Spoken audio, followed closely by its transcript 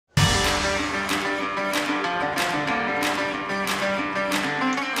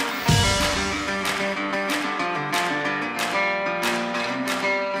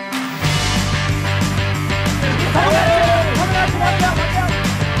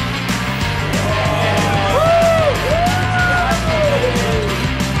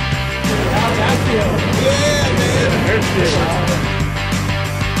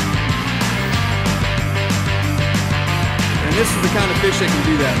fish that can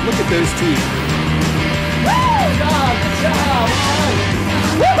do that. Look at those teeth. Good job, good job.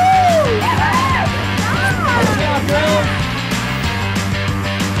 Woohoo! Good job, girl.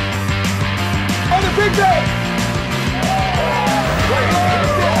 On the big day.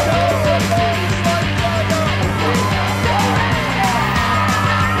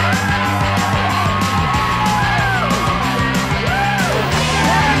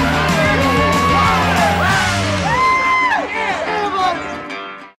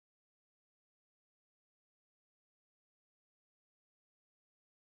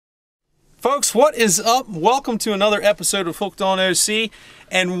 Folks, what is up? Welcome to another episode of Hooked on OC,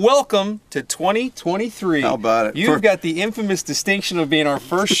 and welcome to 2023. How about it? You've got the infamous distinction of being our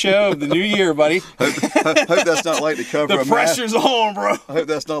first show of the new year, buddy. Hope that's not like to cover the pressure's on, bro. I hope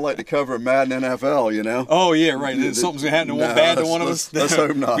that's not like to cover a Madden NFL, you know? Oh, yeah, right. Something's going to happen bad to one of us. Let's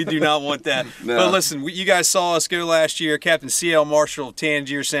hope not. We do not want that. No. But listen, you guys saw us go last year. Captain C.L. Marshall of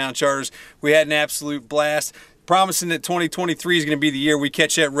Tangier Sound Charters. We had an absolute blast. Promising that 2023 is going to be the year we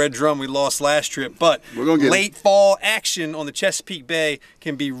catch that red drum we lost last trip. But late fall action on the Chesapeake Bay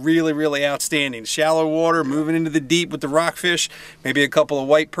can be really, really outstanding. Shallow water, moving into the deep with the rockfish, maybe a couple of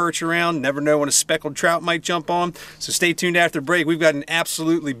white perch around. Never know when a speckled trout might jump on. So stay tuned after the break. We've got an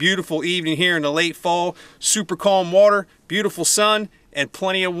absolutely beautiful evening here in the late fall. Super calm water, beautiful sun, and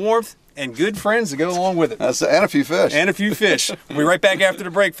plenty of warmth. And good friends to go along with it. And a few fish. And a few fish. We'll be right back after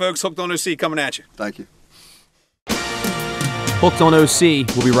the break, folks. Hooked on OC coming at you. Thank you. Hooked on OC,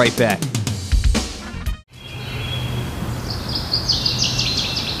 we'll be right back.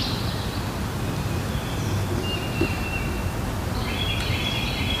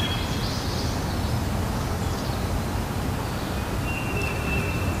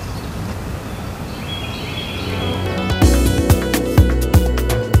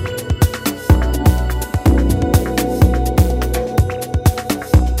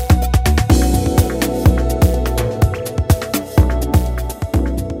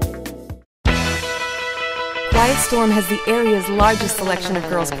 Storm has the area's largest selection of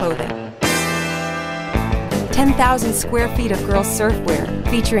girls' clothing. 10,000 square feet of girls' surfwear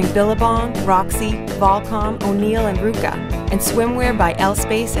featuring Billabong, Roxy, Volcom, O'Neill, and Ruka, and swimwear by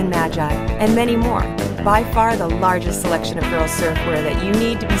L-Space and Magi, and many more. By far the largest selection of girls' surfwear that you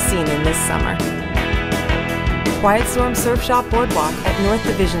need to be seen in this summer. Quiet Storm Surf Shop Boardwalk at North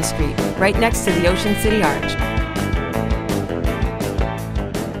Division Street, right next to the Ocean City Arch.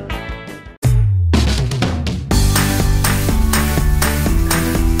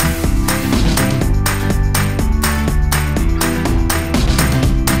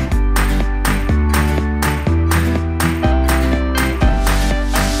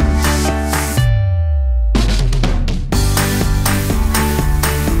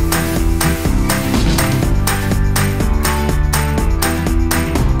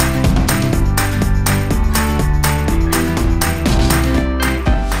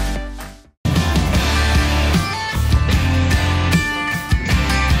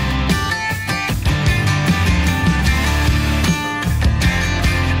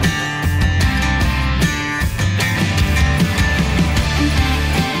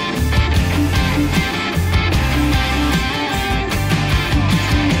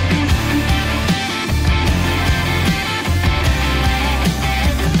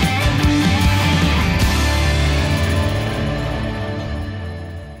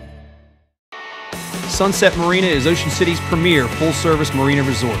 Sunset Marina is Ocean City's premier full-service marina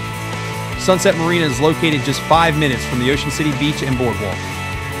resort. Sunset Marina is located just 5 minutes from the Ocean City Beach and Boardwalk.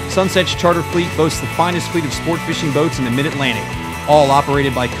 Sunset's charter fleet boasts the finest fleet of sport fishing boats in the Mid-Atlantic, all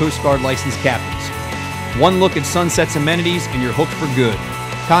operated by Coast Guard licensed captains. One look at Sunset's amenities and you're hooked for good.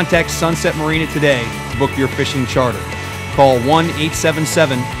 Contact Sunset Marina today to book your fishing charter. Call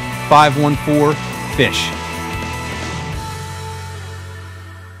 1-877-514-FISH.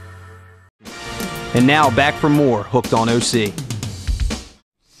 And now back for more Hooked on OC.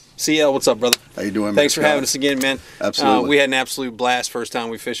 CL, what's up, brother? How you doing, man? Thanks for having us again, man. Absolutely. We had an absolute blast first time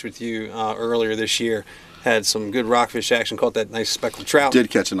we fished with you earlier this year. Had some good rockfish action, caught that nice speckled trout.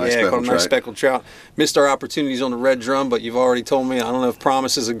 Did catch a nice speckled trout. Yeah, caught a nice speckled trout. Missed our opportunities on the red drum, but you've already told me, I don't know if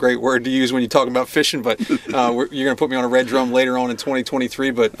promise is a great word to use when you talk about fishing, but you're going to put me on a red drum later on in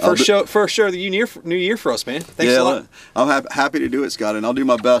 2023. But first show of the new year for us, man. Thanks a lot. I'm happy to do it, Scott, and I'll do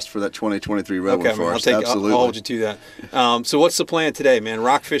my best for that 2023 red one for us. Absolutely. I'll hold you to that. So what's the plan today, man?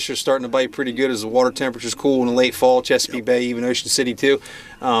 Rockfish are starting to bite pretty good as the water temperature's cool in the late fall, Chesapeake Bay, even Ocean City too.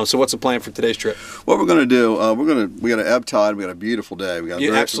 So what's the plan for today's trip? What we're going to do, we got an ebb tide. We got a beautiful day. We got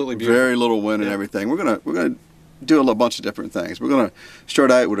absolutely beautiful. Very little wind and everything. We're gonna do a bunch of different things. We're going to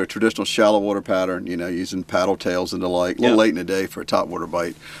start out with a traditional shallow water pattern, you know, using paddle tails and the like. A little late in the day for a topwater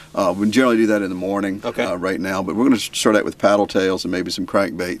bite. We generally do that in the morning right now, but we're going to start out with paddle tails and maybe some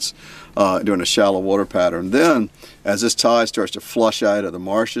crankbaits doing a shallow water pattern. Then, as this tide starts to flush out of the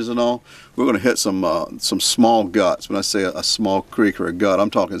marshes and all, we're going to hit some small guts. When I say a small creek or a gut, I'm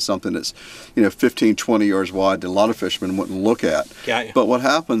talking something that's, you know, 15, 20 yards wide that a lot of fishermen wouldn't look at. But what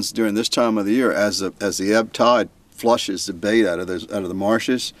happens during this time of the year, as the ebb tide flushes the bait out of the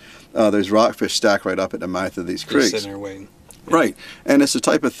marshes, those rockfish stack right up at the mouth of these creeks. Just sitting there waiting. Right, and it's the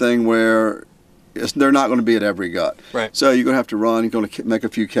type of thing where they're not going to be at every gut. Right. So you're going to have to run. You're going to make a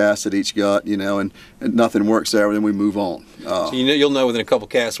few casts at each gut, you know, and nothing works there. Then we move on. So you'll know within a couple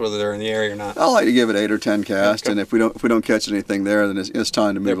casts whether they're in the area or not. I like to give it 8 or 10 casts, and if we don't catch anything there, then it's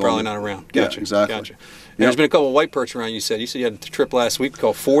time to move on. They're probably not around. Gotcha. Yeah, exactly. Gotcha. There's been a couple of white perch around. You said you had a trip last week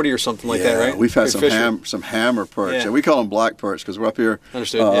called 40 or something like that, right? We've had some hammer perch. Yeah. We call them black perch because we're up here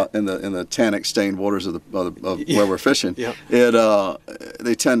in the tannic stained waters of where we're fishing.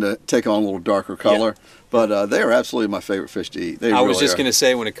 They tend to take on a little darker color. But they are absolutely my favorite fish to eat. I was just going to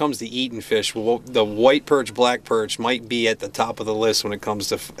say, when it comes to eating fish, well, the white perch, black perch might be at the top of the list when it comes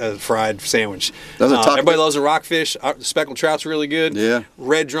to fried sandwich. Everybody loves a rockfish. Speckled trout's really good. Yeah.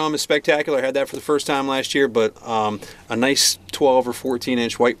 Red drum is spectacular. I had that for the first time last year. But a nice 12 or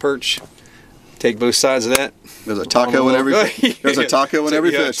 14-inch white perch. Take both sides of that. There's a taco in every fish. There's a taco in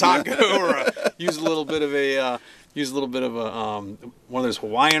every fish. Taco, or use a little bit of a. One of those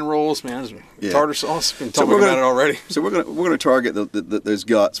Hawaiian rolls, man. Tartar sauce. Been talking about it already. So we're gonna target those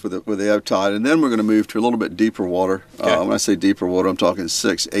guts with the ebb tide, and then we're gonna move to a little bit deeper water. When I say deeper water, I'm talking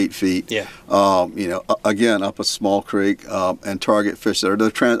 6, 8 feet. Yeah. You know, again, up a small creek, and target fish that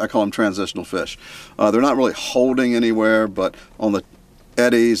are I call them transitional fish. They're not really holding anywhere, but on the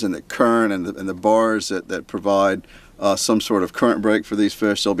eddies and the current and the bars that provide some sort of current break for these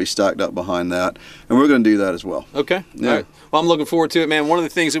fish, they'll be stacked up behind that, and we're going to do that as well. Okay. Yeah. All right. Well, I'm looking forward to it, man. One of the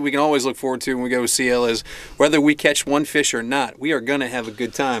things that we can always look forward to when we go with CL is whether we catch one fish or not, we are going to have a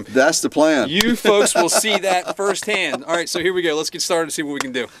good time. That's the plan. You folks will see that firsthand. All right, so here we go. Let's get started and see what we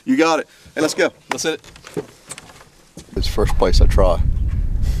can do. You got it. Hey, let's go. Let's hit it. It's the first place I try.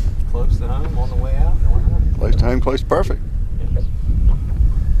 Close to home on the way out. Close to home, close to perfect.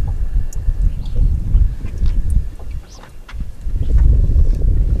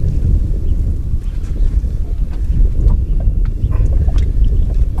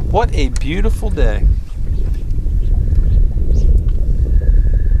 What a beautiful day.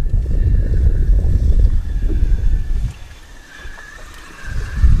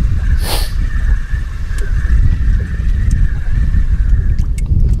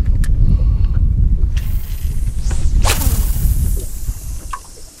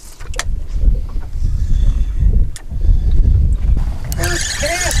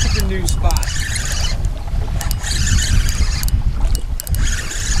 Fantastic new spot.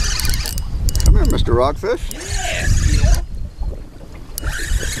 Mr. Rockfish? Yeah.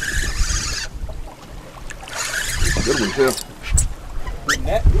 Good one, too. Good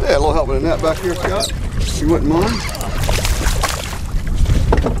net? Yeah, a little help with the net back here, Scott. You wouldn't mind?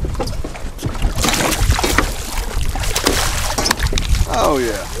 Oh,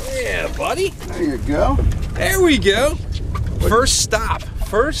 yeah. Yeah, buddy. There you go. There we go. First stop.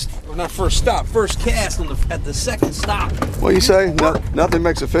 First cast at the second stop. What do you say? Nothing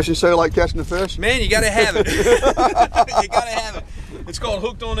makes a fishing show like catching a fish? Man, you gotta have it. You gotta have it. It's called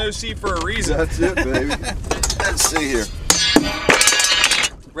Hooked on OC for a reason. That's it, baby. Let's see here.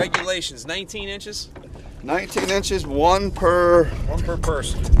 Regulations, 19 inches? 19 inches, one per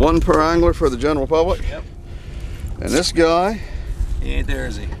person. One per angler for the general public. Yep. And this guy, he ain't there,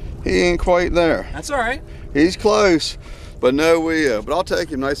 is he? He ain't quite there. That's all right. He's close. But no, but I'll take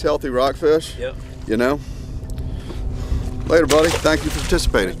him. Nice, healthy rockfish. Yep. You know. Later, buddy. Thank you for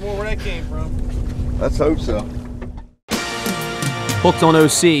participating. There's more where that came from. Let's hope so. Hooked on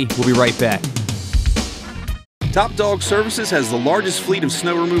OC. We'll be right back. Top Dog Services has the largest fleet of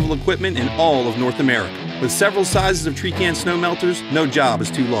snow removal equipment in all of North America. With several sizes of tree can snow melters, no job is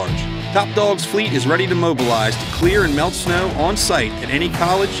too large. Top Dog's fleet is ready to mobilize to clear and melt snow on site at any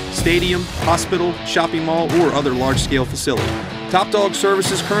college, stadium, hospital, shopping mall, or other large-scale facility. Top Dog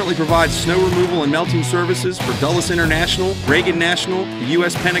Services currently provides snow removal and melting services for Dulles International, Reagan National, the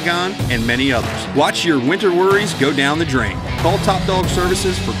U.S. Pentagon, and many others. Watch your winter worries go down the drain. Call Top Dog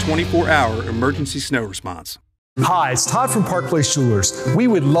Services for 24-hour emergency snow response. Hi, it's Todd from Park Place Jewelers. We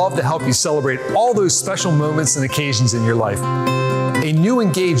would love to help you celebrate all those special moments and occasions in your life. A new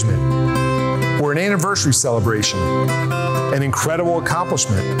engagement, or an anniversary celebration, an incredible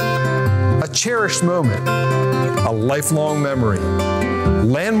accomplishment, a cherished moment, a lifelong memory,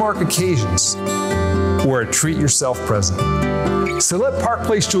 landmark occasions, or a treat yourself present. So let Park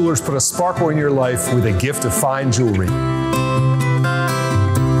Place Jewelers put a sparkle in your life with a gift of fine jewelry.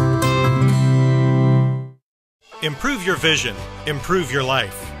 Improve your vision, improve your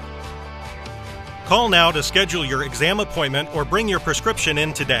life. Call now to schedule your exam appointment or bring your prescription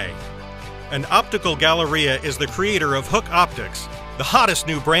in today. An Optical Galleria is the creator of Hook Optics, the hottest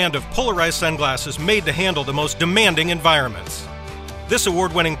new brand of polarized sunglasses made to handle the most demanding environments. This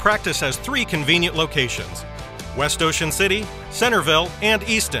award-winning practice has 3 convenient locations: West Ocean City, Centerville, and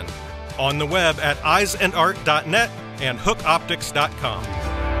Easton. On the web at eyesandart.net and hookoptics.com.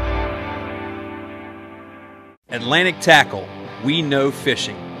 Atlantic Tackle, we know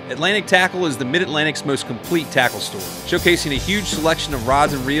fishing. Atlantic Tackle is the Mid-Atlantic's most complete tackle store, showcasing a huge selection of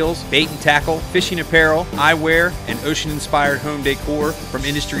rods and reels, bait and tackle, fishing apparel, eyewear, and ocean-inspired home decor from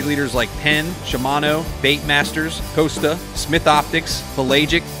industry leaders like Penn, Shimano, Bait Masters, Costa, Smith Optics,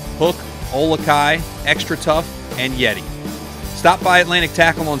 Pelagic, Hook, Olakai, Extra Tough, and Yeti. Stop by Atlantic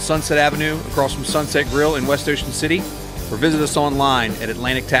Tackle on Sunset Avenue across from Sunset Grill in West Ocean City, or visit us online at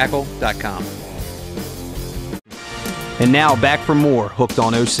atlantictackle.com. And now back for more Hooked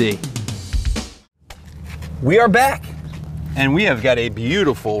on OC. We are back, and we have got a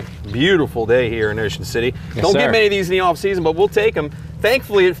beautiful, beautiful day here in Ocean City. Yes, Don't sir. get many of these in the off season, but we'll take them.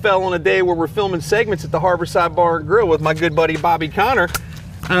 Thankfully, it fell on a day where we're filming segments at the Harborside Bar and Grill with my good buddy Bobby Connor.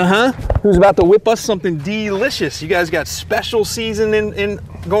 Who's about to whip us something delicious. You guys got special season in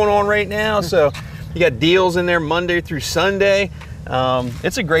going on right now, so you got deals in there Monday through Sunday.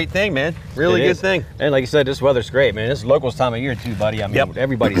 It's a great thing, man. Really good thing. And like you said, this weather's great, man. This is locals time of year too, buddy. I mean,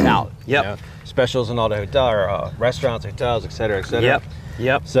 everybody's out. You know? Specials in all the hotel, restaurants, hotels, et cetera, et cetera.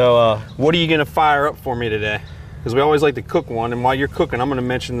 Yep. So, what are you gonna fire up for me today? Because we always like to cook one, and while you're cooking, I'm gonna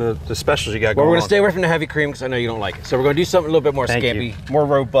mention the specials you got going on. we're gonna stay away from the heavy cream because I know you don't like it. So we're gonna do something a little bit more scampy, more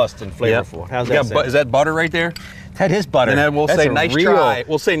robust and flavorful. How's that sound? Is that butter right there? That is butter. And then we'll say nice try.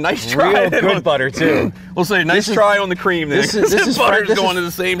 We'll say nice try. Real good butter too. We'll say nice try on the cream then. This is butter's going to the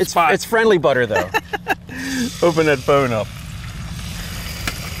same spot. It's friendly butter though. Open that phone up.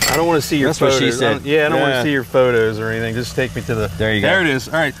 I don't want to see your photos. That's what she said. I don't want to see your photos or anything. Just take me to the. There you go. There it is.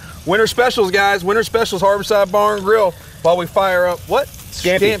 All right. Winter specials, guys. Winter specials, Harborside Bar and Grill. While we fire up what?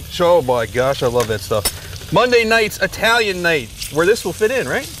 Scampi. Oh my gosh, I love that stuff. Monday night's Italian night, where this will fit in,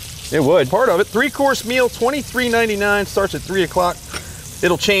 right? It would. Part of it. 3-course meal, $23.99. Starts at 3 o'clock.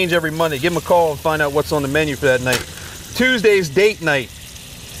 It'll change every Monday. Give them a call and find out what's on the menu for that night. Tuesday's date night.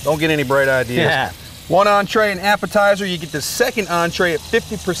 Don't get any bright ideas. Yeah. 1 entree and appetizer. You get the second entree at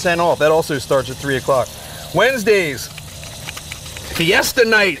 50% off. That also starts at 3 o'clock. Wednesdays, fiesta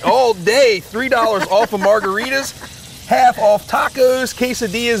night all day. $3 off of margaritas, half off tacos,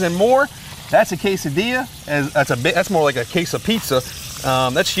 quesadillas, and more. That's a quesadilla. That's more like a case of pizza.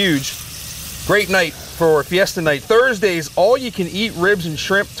 That's huge. Great night for fiesta night. Thursdays, all you can eat ribs and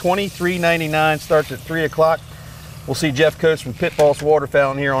shrimp, $23.99. Starts at 3 o'clock. We'll see Jeff Coates from Pit Boss Water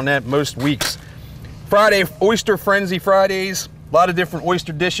Fountain here on that most weeks. Friday, Oyster Frenzy Fridays. A lot of different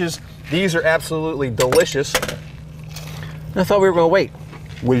oyster dishes. These are absolutely delicious. I thought we were gonna wait.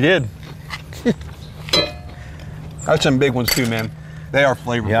 We did. That's some big ones too, man. They are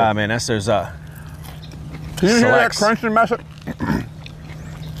flavorful. Yeah, man, that's those Can you hear that selects. crunching mess?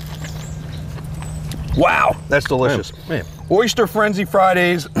 Wow, that's delicious. Man. Oyster Frenzy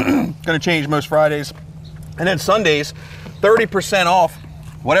Fridays, gonna change most Fridays. And then Sundays, 30% off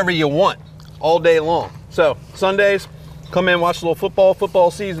whatever you want all day long. So Sundays, come in, watch a little football. Football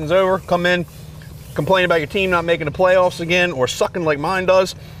season's over. Come in, complain about your team not making the playoffs again or sucking like mine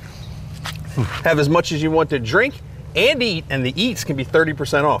does. Have as much as you want to drink and eat, and the eats can be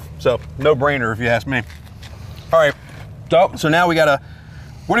 30% off. So no brainer if you ask me. All right, so now we got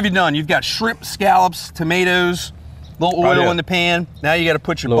what have you done? You've got shrimp, scallops, tomatoes, a little oil in the pan. Now you got to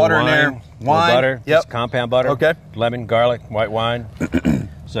put your butter in there. Wine. Butter, Yep. just compound butter. Okay. Lemon, garlic, white wine.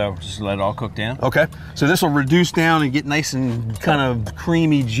 So just let it all cook down. Okay. So this will reduce down and get nice and kind of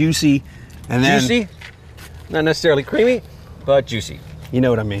creamy, juicy. And then, Juicy? Not necessarily creamy, but juicy. you know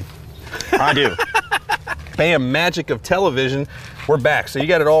what I mean. I do. Bam, magic of television. We're back. So you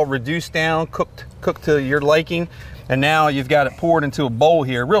got it all reduced down, cooked to your liking. And now you've got it poured into a bowl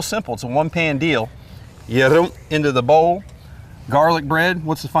here. Real simple. It's a one-pan deal. You dump into the bowl. Garlic bread.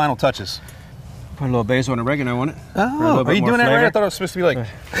 What's the final touches? Put a little basil and oregano on it. Oh, are you doing that right? I thought it was supposed to be like...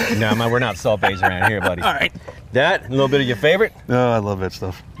 No, man, we're not salt bays around here, buddy. All right. That, a little bit of your favorite. Oh, I love that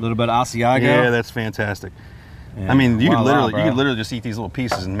stuff. A little bit of Asiago. Yeah, that's fantastic. Yeah. I mean, you could Voila, literally just eat these little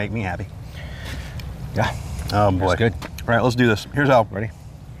pieces and make me happy. Yeah. Oh boy. That's good. All right, let's do this. Here's how. Ready?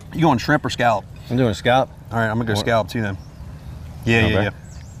 You going shrimp or scallop? I'm doing a scallop. All right, I'm gonna go scallop too then. Yeah, okay. yeah.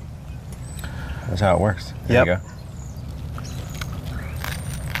 That's how it works. There you go.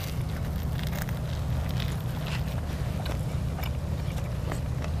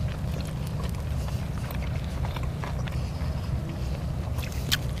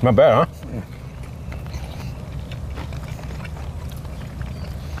 Not bad, huh?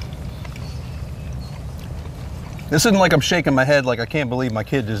 This isn't like I'm shaking my head like I can't believe my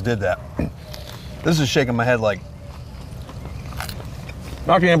kid just did that. This is shaking my head like,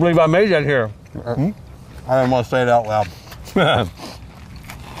 I can't believe I made that here. I don't want to say it out loud.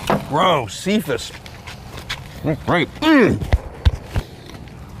 Bro, Cephas. Great.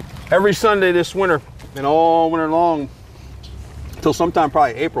 Every Sunday this winter and all winter long, till sometime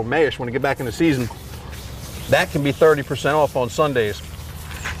probably April, Mayish when we get back in the season, that can be 30% off on Sundays.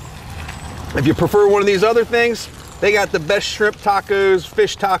 If you prefer one of these other things, they got the best shrimp tacos,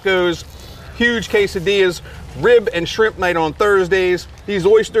 fish tacos, huge quesadillas, rib and shrimp night on Thursdays. These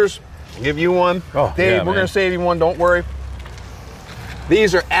oysters, I'll give you one. Oh, Dave, yeah, we're gonna save you one, don't worry.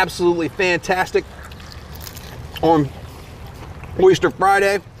 These are absolutely fantastic on Oyster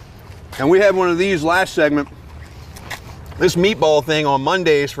Friday. And we had one of these last segment. This meatball thing on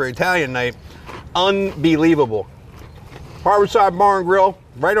Mondays for Italian night, unbelievable. Harborside Bar and Grill,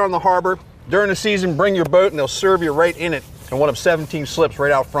 right on the harbor. During the season, bring your boat and they'll serve you right in it. And one of 17 slips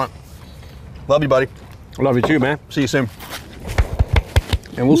right out front. Love you, buddy. Love you too, man. See you soon.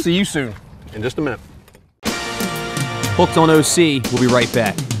 And we'll see you soon in just a minute. Hooked on OC, we'll be right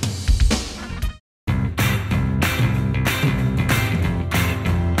back.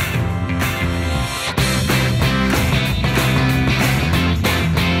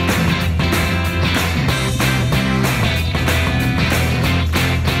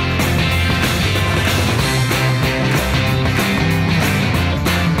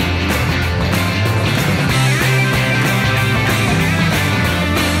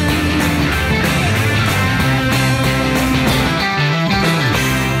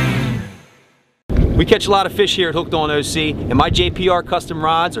 We catch a lot of fish here at Hooked on OC, and my JPR custom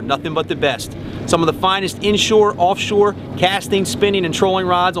rods are nothing but the best. Some of the finest inshore, offshore, casting, spinning, and trolling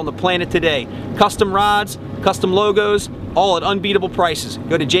rods on the planet today. Custom rods, custom logos, all at unbeatable prices.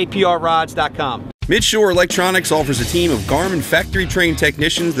 Go to jprrods.com. Midshore Electronics offers a team of Garmin factory-trained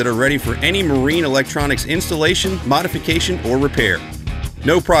technicians that are ready for any marine electronics installation, modification, or repair.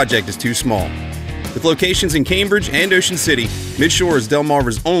 No project is too small. With locations in Cambridge and Ocean City, Midshore is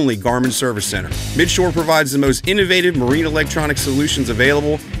Delmarva's only Garmin service center. Midshore provides the most innovative marine electronic solutions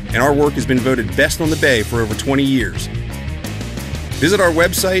available, and our work has been voted best on the bay for over 20 years. Visit our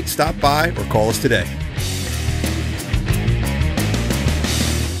website, stop by, or call us today.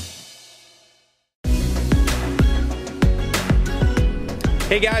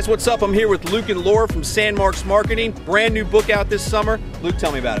 Hey guys, what's up? I'm here with Luke and Laura from Sandmarks Marketing. Brand new book out this summer. Luke,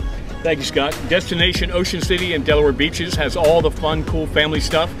 tell me about it. Thank you, Scott. Destination Ocean City and Delaware Beaches has all the fun, cool family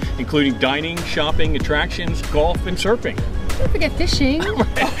stuff, including dining, shopping, attractions, golf, and surfing. Don't forget fishing.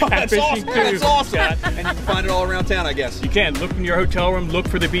 That's fishing awesome. too, That's awesome. Scott. And you can find it all around town, I guess. You can. Look in your hotel room, look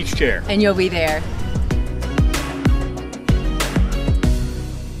for the beach chair. And you'll be there.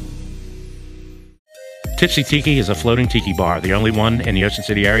 Tipsy Tiki is a floating tiki bar, the only one in the Ocean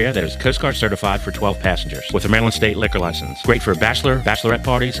City area that is Coast Guard certified for 12 passengers with a Maryland State liquor license. Great for bachelor, bachelorette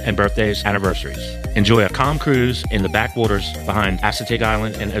parties, and birthdays, anniversaries. Enjoy a calm cruise in the backwaters behind Assateague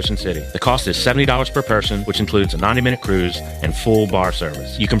Island in Ocean City. The cost is $70 per person, which includes a 90-minute cruise and full bar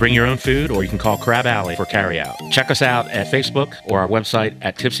service. You can bring your own food or you can call Crab Alley for carryout. Check us out at Facebook or our website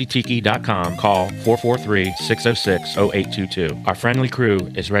at tipsytiki.com. Call 443-606-0822. Our friendly crew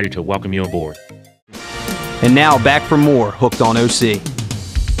is ready to welcome you aboard. And now back for more Hooked on OC.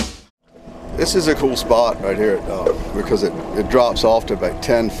 This is a cool spot right here because it drops off to about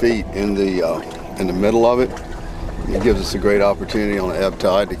 10 feet in the middle of it. It gives us a great opportunity on an ebb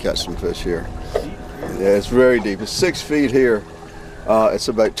tide to catch some fish here. Yeah, it's very deep. It's 6 feet here. It's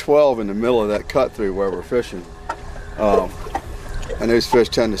about 12 in the middle of that cut through where we're fishing. And those fish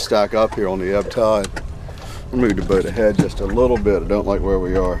tend to stack up here on the ebb tide. I'll move the boat ahead just a little bit. I don't like where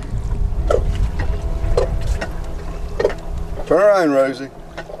we are. Turn around, Rosie.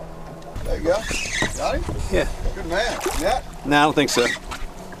 There you go. Got him? Yeah. Good man. Yeah. No, I don't think so.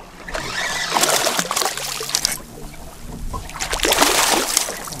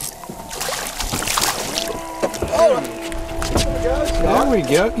 Oh, There we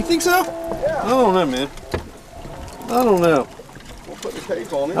go. You think so? yeah. I don't know, man. I don't know. We'll put the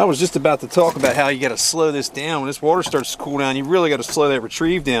tape on it. I was just about to talk about how you got to slow this down. When this water starts to cool down, you really got to slow that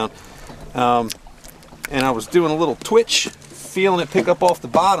retrieve down. And I was doing a little twitch, feeling it pick up off the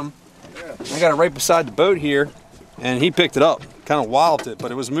bottom. Yeah. I got it right beside the boat here, and he picked it up. Kind of walloped it,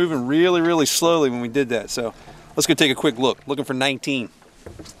 but it was moving really, really slowly when we did that. So let's go take a quick look. Looking for 19.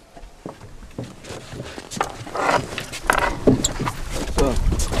 So,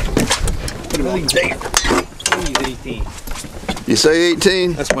 put him on there. He's 18. You say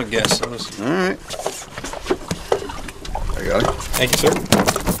 18? That's my guess. All right. There you go. Thank you, sir.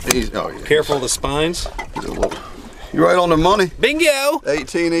 Oh, yeah. Careful of the spines. You're right on the money. Bingo!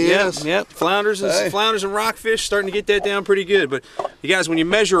 18 he is. Yep. Flounders and rockfish, starting to get that down pretty good. But you guys, when you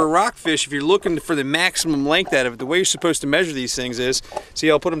measure a rockfish, if you're looking for the maximum length out of it, the way you're supposed to measure these things is, see,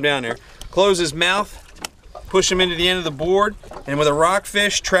 I'll put him down there. Close his mouth, push him into the end of the board, and with a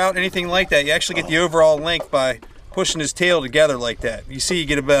rockfish, trout, anything like that, you actually get the overall length by pushing his tail together like that. You see, you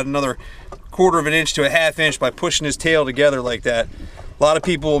get about another 1/4 of an inch to a 1/2 inch by pushing his tail together like that. A lot of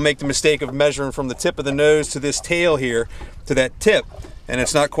people will make the mistake of measuring from the tip of the nose to this tail here to that tip, and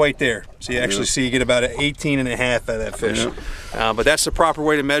it's not quite there. So you actually see you get about an 18.5 out of that fish. But that's the proper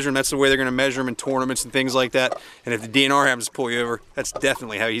way to measure them. That's the way they're going to measure them in tournaments and things like that. And if the DNR happens to pull you over, that's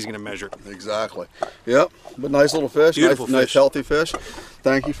definitely how he's going to measure it. Exactly. Yep. But nice little fish. Beautiful fish. Nice healthy fish.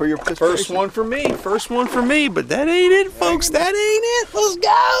 Thank you for your participation. First one for me. First one for me. But that ain't it, folks. That ain't it. Let's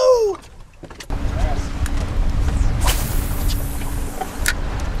go.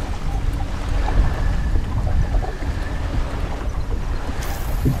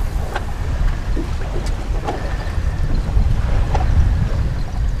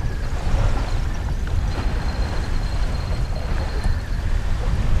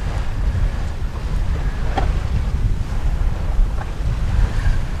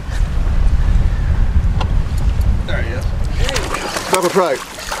 Pepper Pride.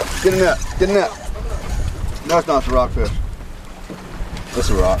 Get in that. Get in that. No, it's not. It's a rockfish. That's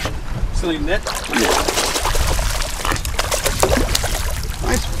a rock. Still in net? Yeah.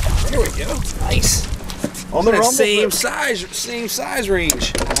 Nice. There we go. Nice. On the rumble same fish. size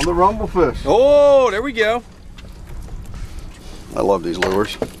range. On the rumble fish. Oh, there we go. I love these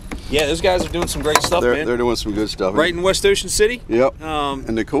lures. Yeah, those guys are doing some great stuff, man. They're doing some good stuff. Right in West Ocean City? Yep.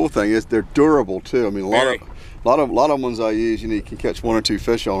 And the cool thing is they're durable too. I mean, a lot of ones I use, you can catch 1 or 2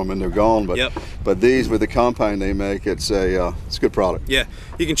 fish on them and they're gone. But but these, with the compound they make, it's a good product. Yeah,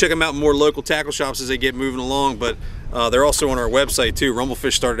 you can check them out in more local tackle shops as they get moving along. But they're also on our website too.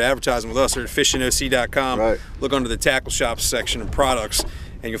 Rumblefish started advertising with us. They're at fishingoc.com. Right. Look under the tackle shops section of products,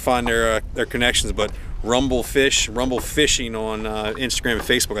 and you'll find their connections. But Rumble Fishing on Instagram and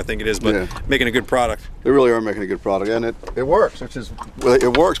Facebook, I think it is, but making a good product. They really are making a good product, and it works, which is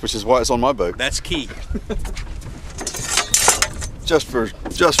why it's on my boat. That's key. just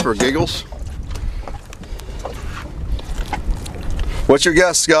for giggles. What's your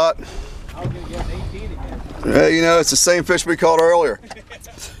guess, Scott? I was gonna guess 18 again. Hey, it's the same fish we caught earlier.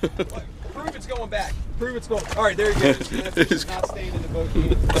 Prove it's going back. Prove it's going. All right, there he goes. It's not staying in the boat.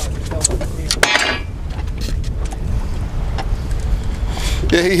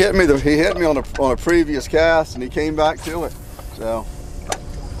 Yeah, he hit me on a previous cast, and he came back to it. So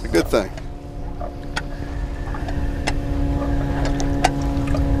it's a good thing.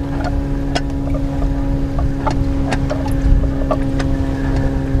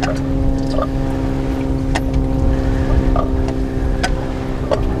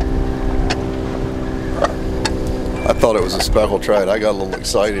 I thought it was a speckled trout. I got a little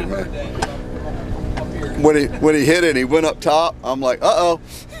excited, man. When he hit it, he went up top. I'm like, uh-oh.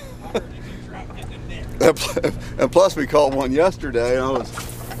 And plus, we caught one yesterday, and I was,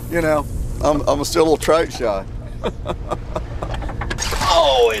 I'm still a little trout shy.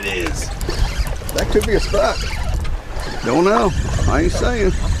 Oh, it is. That could be a speck. Don't know. I ain't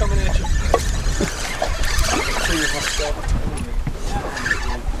saying. I'm coming at you.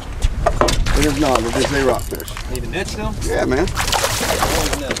 It is not. It is a rockfish. Need a net still? Yeah, man.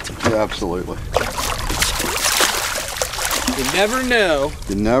 Yeah, absolutely. You never know.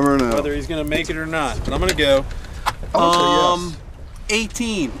 You never know whether he's going to make it or not. But I'm going to go. Yes.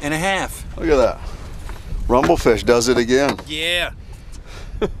 18.5. Look at that. Rumblefish does it again. Yeah.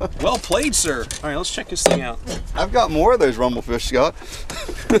 Well played, sir. All right, let's check this thing out. I've got more of those rumblefish, Scott.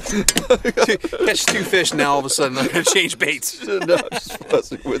 Catch 2 fish now. All of a sudden, I'm going to change baits. No, just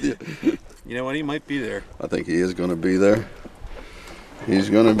messing with you. You know what? He might be there. I think he is going to be there. He's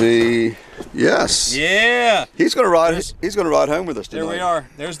going to be. Yes. Yeah. He's going to ride. He's going to ride home with us tonight. There we are.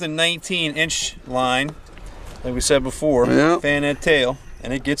 There's the 19-inch line, like we said before. Yeah. Fan that tail,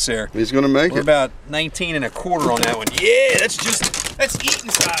 and it gets there. He's going to make it. We're about 19.25 on that one. Yeah, that's eating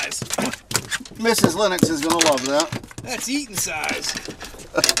size. Mrs. Lenox is going to love that. That's eating size.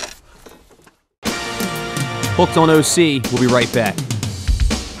 Hooked on OC. We'll be right back.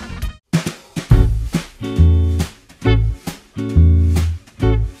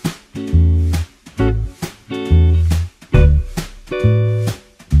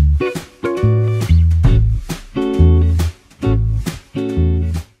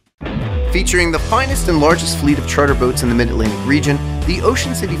 Featuring the finest and largest fleet of charter boats in the Mid-Atlantic region, the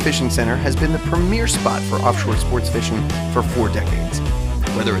Ocean City Fishing Center has been the premier spot for offshore sports fishing for 4 decades.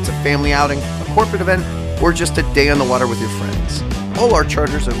 Whether it's a family outing, a corporate event, or just a day on the water with your friends, all our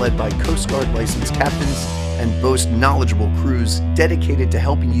charters are led by Coast Guard licensed captains and boast knowledgeable crews dedicated to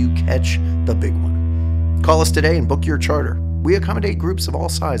helping you catch the big one. Call us today and book your charter. We accommodate groups of all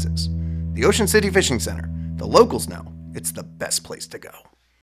sizes. The Ocean City Fishing Center. The locals know it's the best place to go.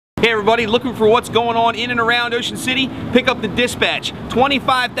 Hey everybody, looking for what's going on in and around Ocean City? Pick up the Dispatch.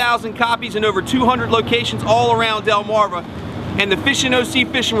 25,000 copies in over 200 locations all around Delmarva. And the Fishin'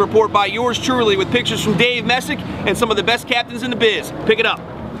 OC Fishing Report by yours truly with pictures from Dave Messick and some of the best captains in the biz. Pick it up.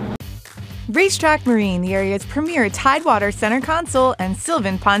 Racetrack Marine, the area's premier Tidewater center console and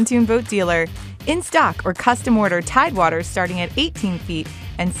Sylvan pontoon boat dealer. In stock or custom order Tidewater starting at 18 feet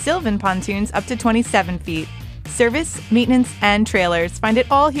and Sylvan pontoons up to 27 feet. Service, maintenance, and trailers. Find it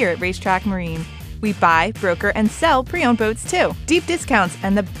all here at Racetrack Marine. We buy, broker, and sell pre-owned boats too. Deep discounts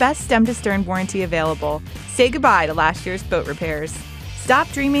and the best stem-to-stern warranty available. Say goodbye to last year's boat repairs. Stop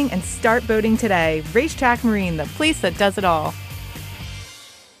dreaming and start boating today. Racetrack Marine, the place that does it all.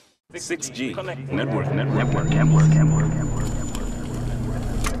 6G. Network.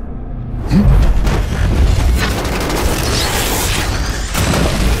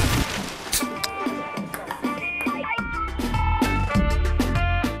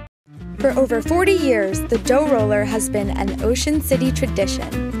 For over 40 years, the dough roller has been an Ocean City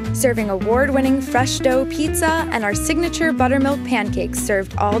tradition, serving award-winning fresh dough pizza and our signature buttermilk pancakes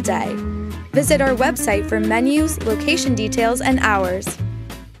served all day. Visit our website for menus, location details, and hours.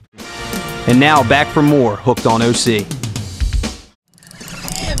 And now back for more Hooked on OC. Damn,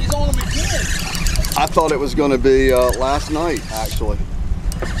 he's on him again. I thought it was going to be last night, actually.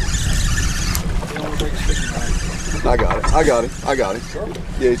 I got it. Sure.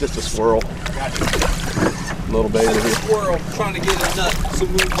 Yeah, he's just a squirrel. Gotcha. Little baby That's here. a squirrel trying to get a nut so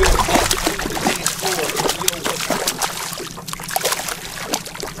we can go up between the dance floor.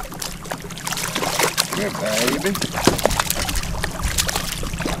 Here, baby.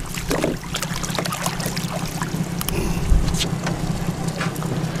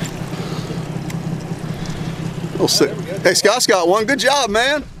 We'll see. Hey, Scott's got one. Good job,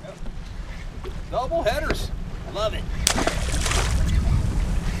 man. Double headers. Love it.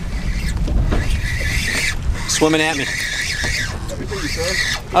 Swimming at me.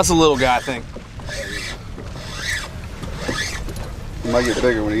 That's a little guy, I think. He might get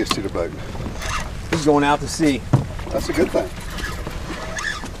bigger when he gets to the boat. He's going out to sea. That's a good thing.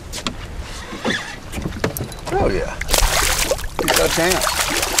 Oh yeah. He's got a chance.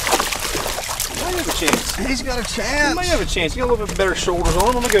 He might have a chance. He's got a chance. He might have a chance. He got a little bit better shoulders on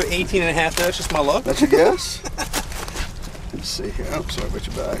him. I'm gonna go 18 and a half. That's just my luck. That's your guess? Let's see here. Oh, sorry about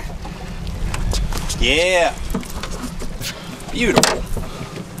your bag. Yeah. Beautiful.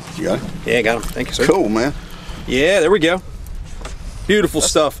 You got it? Yeah, got him. Thank you, sir. Cool, man. Yeah, there we go. Beautiful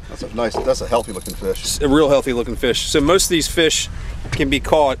stuff. That's a healthy looking fish. It's a real healthy looking fish. So most of these fish can be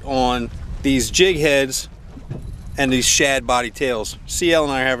caught on these jig heads and these shad body tails. CL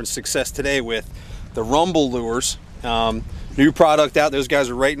and I are having success today with the Rumble lures. New product out. Those guys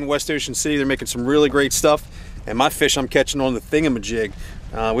are right in West Ocean City. They're making some really great stuff. And my fish I'm catching on the thingamajig.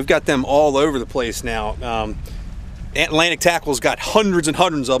 We've got them all over the place now. Atlantic Tackle's got hundreds and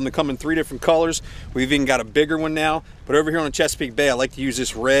hundreds of them. They come in 3 different colors. We've even got a bigger one now. But over here on the Chesapeake Bay, I like to use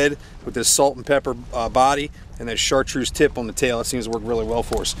this red with this salt and pepper body and this chartreuse tip on the tail. That seems to work really well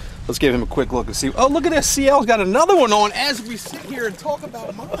for us. Let's give him a quick look and see. Oh, look at this. CL's got another one on as we sit here and talk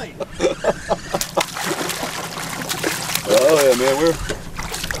about mine. Oh yeah, man,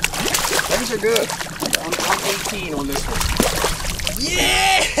 things are good. I'm 18 on this one.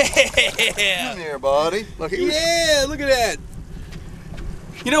 Yeah! Come here, buddy. Look, yeah, look at that.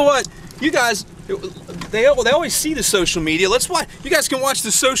 You know what? You guys, they always see the social media. Let's watch. You guys can watch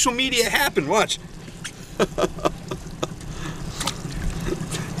the social media happen. Watch.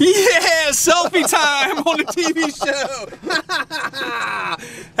 Yeah, selfie time on the TV show.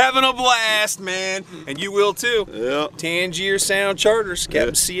 Having a blast, man. And you will too. Yeah. Tangier Sound Charters,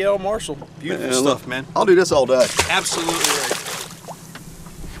 Captain CL Marshall. Beautiful stuff, man. I'll do this all day. Absolutely right.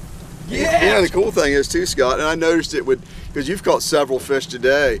 Yeah. Yeah, the cool thing is too, Scott, and I noticed it would, because you've caught several fish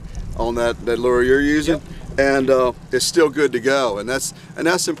today on that lure you're using, and it's still good to go, and that's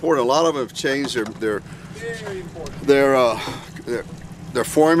important. A lot of them have changed their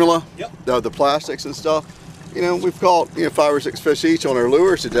formula, the plastics and stuff. You know, we've caught 5 or 6 fish each on our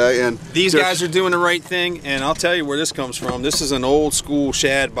lures today, and these guys are doing the right thing. And I'll tell you where this comes from. This is an old school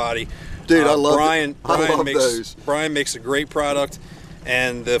shad body. Dude, I love Brian. I love those. Brian makes a great product.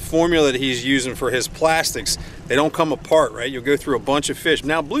 and the formula that he's using for his plastics, they don't come apart, right? You'll go through a bunch of fish.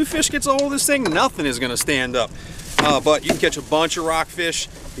 Now, bluefish gets a hold of this thing, nothing is going to stand up. But you can catch a bunch of rockfish.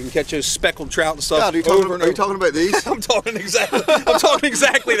 You can catch those speckled trout and stuff. God, are you talking about these? I'm talking exactly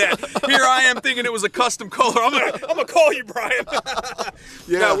that. Here I am thinking it was a custom color. I'm gonna call you, Brian.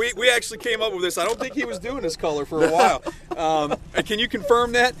 Yeah. No, we actually came up with this. I don't think he was doing this color for a while. Can you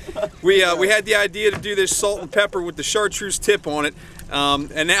confirm that? We had the idea to do this salt and pepper with the chartreuse tip on it.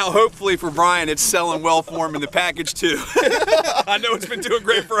 And now, hopefully for Brian, it's selling well for him in the package too. I know it's been doing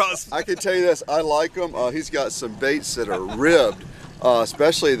great for us. I can tell you this, I like him. He's got some baits that are ribbed,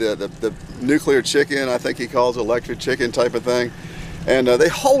 especially the nuclear chicken, I think he calls it, electric chicken type of thing. And they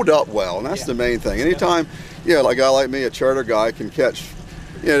hold up well, and that's the main thing. Anytime, like a guy like me, a charter guy, can catch,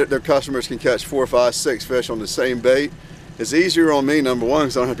 their customers can catch 4, 5, 6 fish on the same bait. It's easier on me, number one,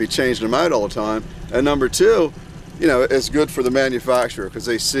 because I don't have to be changing them out all the time. And number two, it's good for the manufacturer because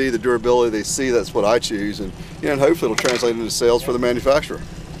they see the durability, they see that's what I choose, and and hopefully it'll translate into sales for the manufacturer.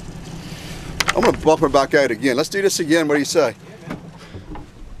 I'm going to bump her back out again. Let's do this again. What do you say?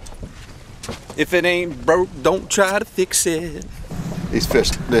 If it ain't broke, don't try to fix it. These fish,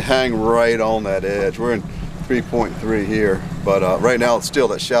 they hang right on that edge. We're in 3.3 here, but right now it's still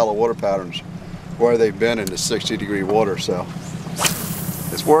that shallow water patterns where they've been in the 60-degree water, so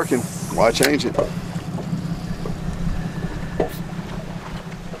it's working. Why change it?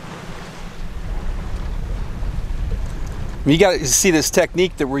 You got to see this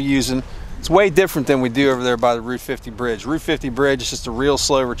technique that we're using. It's way different than we do over there by the Route 50 bridge. Route 50 bridge is just a real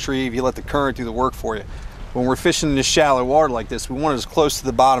slow retrieve. You let the current do the work for you. When we're fishing in this shallow water like this, we want it as close to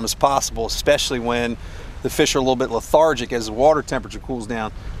the bottom as possible, especially when the fish are a little bit lethargic as the water temperature cools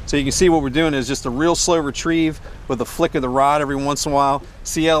down. So you can see what we're doing is just a real slow retrieve with a flick of the rod every once in a while.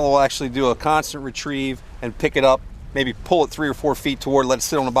 CL will actually do a constant retrieve and pick it up, maybe pull it 3 or 4 feet toward, let it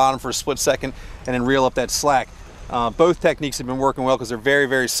sit on the bottom for a split second, and then reel up that slack. Both techniques have been working well because they're very,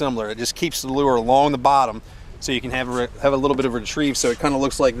 very similar. It just keeps the lure along the bottom so you can have a little bit of a retrieve, so it kind of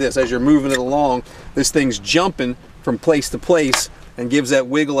looks like this. As you're moving it along, this thing's jumping from place to place and gives that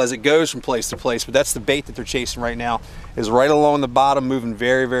wiggle as it goes from place to place. But that's the bait that they're chasing right now, is right along the bottom, moving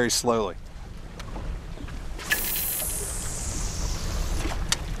very, very slowly.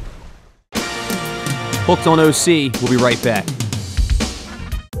 Hooked on OC, we'll be right back.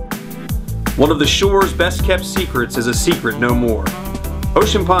 One of the shore's best kept secrets is a secret no more.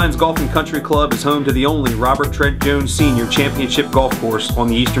 Ocean Pines Golf and Country Club is home to the only Robert Trent Jones Sr. Championship golf course on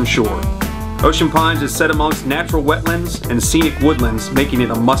the Eastern Shore. Ocean Pines is set amongst natural wetlands and scenic woodlands, making it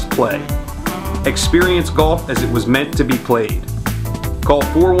a must-play. Experience golf as it was meant to be played. Call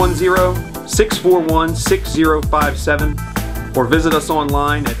 410-641-6057 or visit us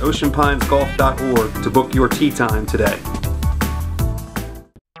online at oceanpinesgolf.org to book your tee time today.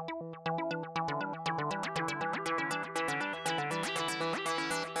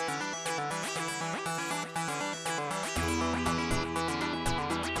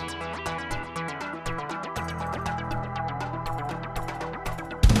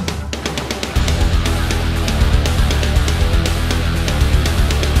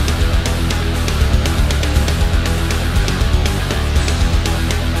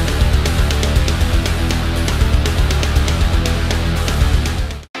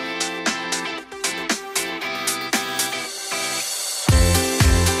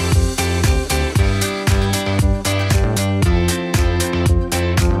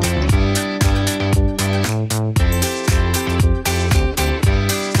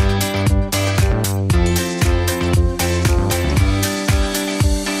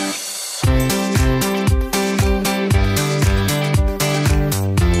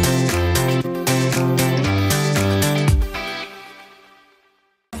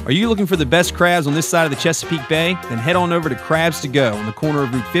 Are you looking for the best crabs on this side of the Chesapeake Bay? Then head on over to Crabs to Go on the corner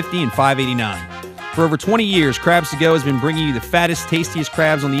of Route 50 and 589. For over 20 years, Crabs to Go has been bringing you the fattest, tastiest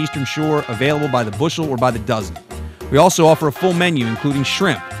crabs on the Eastern Shore, available by the bushel or by the dozen. We also offer a full menu including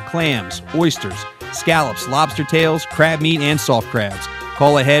shrimp, clams, oysters, scallops, lobster tails, crab meat, and soft crabs.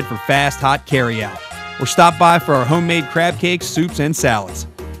 Call ahead for fast, hot carry-out. Or stop by for our homemade crab cakes, soups, and salads.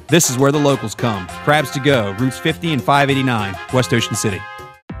 This is where the locals come. Crabs to Go, Routes 50 and 589, West Ocean City.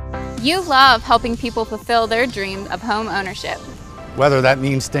 You love helping people fulfill their dream of home ownership. Whether that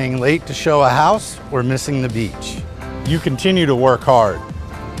means staying late to show a house or missing the beach. You continue to work hard.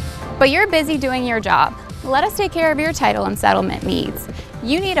 But you're busy doing your job. Let us take care of your title and settlement needs.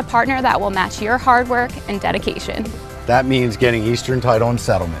 You need a partner that will match your hard work and dedication. That means getting Eastern Title and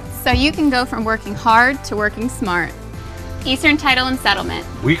Settlement. So you can go from working hard to working smart. Eastern Title and Settlement.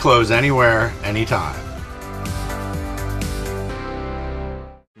 We close anywhere, anytime.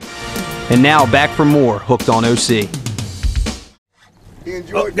 And now back for more Hooked on OC. He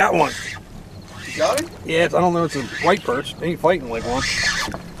enjoyed. Oh, got one. You got him? Yeah, I don't know. It's a white perch. They ain't fighting like one.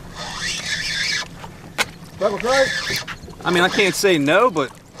 That was right. I mean, I can't say no,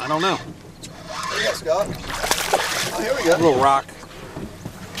 but I don't know. There you go, Scott. Oh, here we go. A little rock.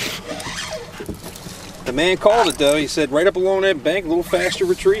 The man called it though. He said right up along that bank, a little faster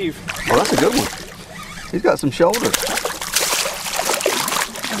retrieve. Well, that's a good one. He's got some shoulders.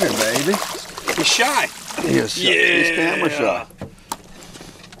 Come here, baby. He's shy. He is shy. Yeah. He's camera shy.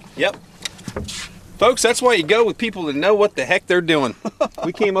 Yep. Folks, that's why you go with people that know what the heck they're doing.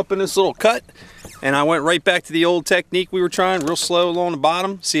 We came up in this little cut, and I went right back to the old technique we were trying, real slow along the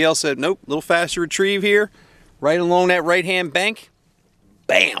bottom. CL said, nope, a little faster retrieve here. Right along that right-hand bank.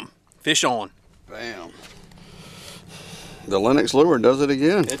 Bam. Fish on. Bam. The Lenox lure does it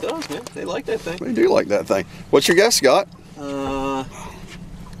again. It does, man. They like that thing. We do like that thing. What's your guess, Scott?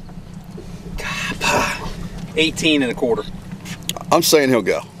 18 and a quarter. I'm saying he'll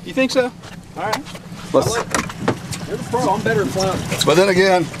go. You think so? All right. Let's, You're the pro. I'm better at flounder. but then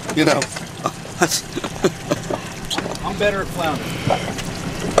again, you know. I'm better at flounder.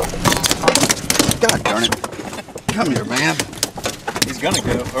 God darn it. Come here, man. He's going to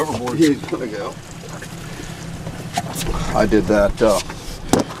go overboard. He's going to go. I did that,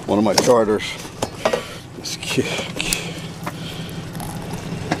 one of my charters.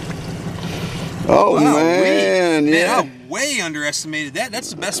 Oh, wow, man, yeah. Man, I way underestimated that.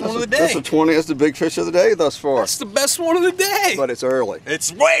 That's the best one of the day. That's the 20. That's the big fish of the day thus far. That's the best one of the day. But it's early.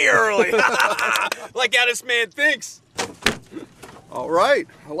 It's way early. Like how this man thinks. All right.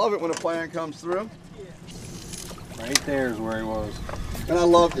 I love it when a plan comes through. Right there is where he was. And I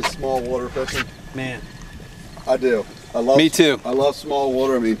love this small water fishing. Man. I do. I love. Me too. I love small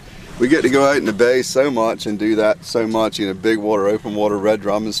water. I mean, we get to go out in the bay so much and do that so much, you know, big water, open water, red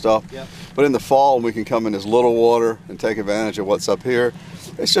drum and stuff. Yep. But in the fall, we can come in this little water and take advantage of what's up here.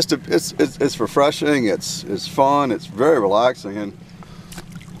 It's just it's refreshing. It's fun. It's very relaxing and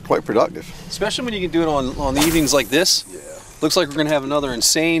quite productive. Especially when you can do it on the evenings like this. Yeah. Looks like we're gonna have another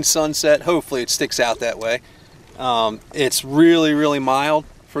insane sunset. Hopefully it sticks out that way. It's really, really mild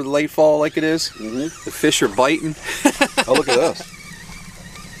for the late fall like it is. Mm-hmm. The fish are biting. Oh, look at this.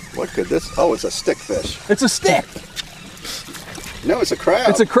 What could this? Oh, it's a stick fish. It's a stick. No, it's a crab.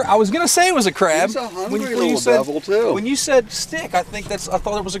 It's a crab. I was gonna say it was a crab. It's a hungry little devil too. When you said stick, I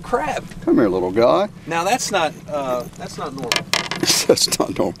thought it was a crab. Come here, little guy. Now that's not normal. That's not normal.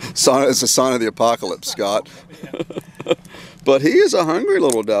 It's a sign of the apocalypse, Scott. But he is a hungry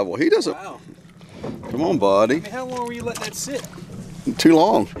little devil. He doesn't. Wow. Come on, buddy. I mean, how long were you letting that sit? Too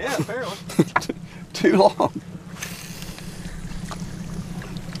long. Yeah, apparently. Too long.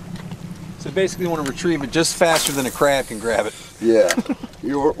 So basically, you want to retrieve it just faster than a crab can grab it. Yeah.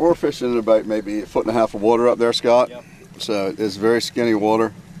 We're fishing in about maybe 1.5 foot of water up there, Scott. Yep. So it's very skinny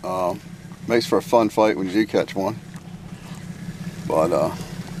water. Makes for a fun fight when you do catch one. But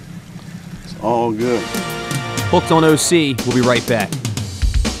it's all good. Hooked on OC. We'll be right back.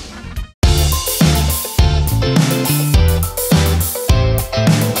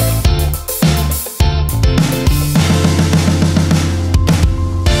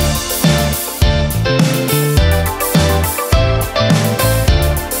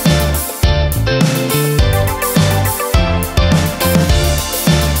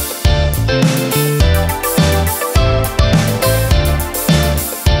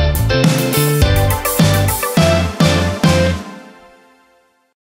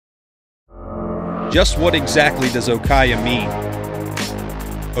 Just what exactly does Okaya mean?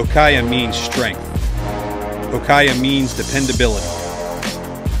 Okaya means strength. Okaya means dependability.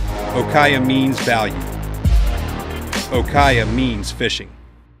 Okaya means value. Okaya means fishing.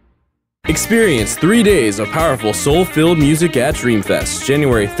 Experience 3 days of powerful soul-filled music at Dreamfest,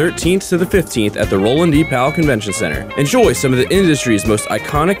 January 13th to the 15th at the Roland E. Powell Convention Center. Enjoy some of the industry's most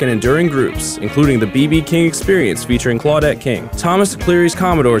iconic and enduring groups, including the B.B. King Experience featuring Claudette King, Thomas Cleary's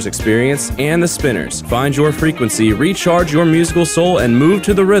Commodores Experience, and the Spinners. Find your frequency, recharge your musical soul, and move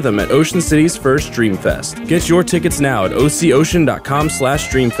to the rhythm at Ocean City's first Dreamfest. Get your tickets now at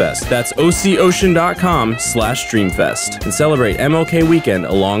ococean.com/Dreamfest. That's ococean.com/Dreamfest. And celebrate MLK weekend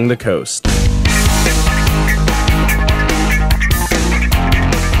along the coast.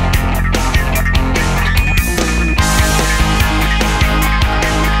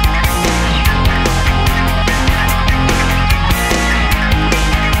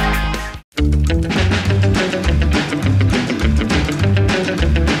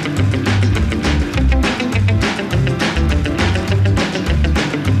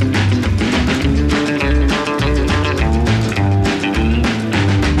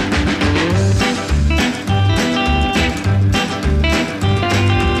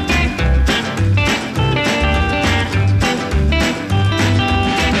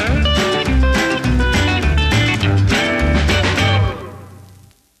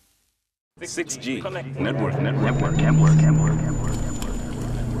 6G. Network.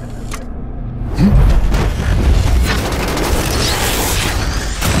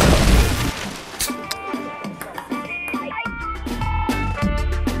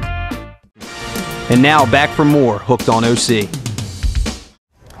 And now back for more Hooked on OC.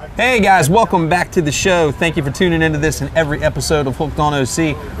 Hey guys, welcome back to the show. Thank you for tuning into this and every episode of Hooked on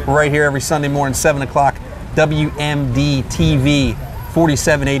OC. We're right here every Sunday morning, 7 o'clock, WMD TV,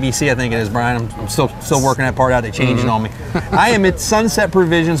 47 ABC, I think it is, Brian. I'm still working that part out. They changed it on me. I am at Sunset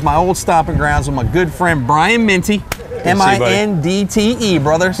Provisions, my old stomping grounds, with my good friend Brian Minty. M-I-N-D-T-E,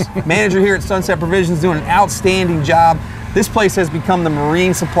 brothers. Manager here at Sunset Provisions, doing an outstanding job. This place has become the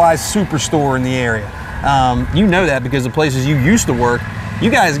marine supplies superstore in the area. You know that because the places you used to work,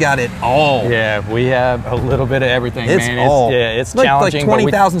 you guys got it all. Yeah, we have a little bit of everything, it's man. All. It's like, challenging. Like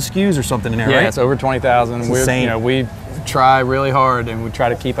 20,000 SKUs or something in there, right? Yeah, it's over 20,000. We're insane. You know, we try really hard and we try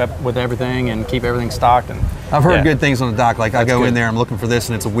to keep up with everything and keep everything stocked. And I've heard good things on the dock. Like I go good. in there, I'm looking for this,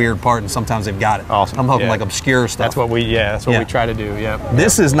 and it's a weird part, and sometimes they've got it. Awesome. I'm hoping like obscure stuff. That's what we we try to do. Yeah.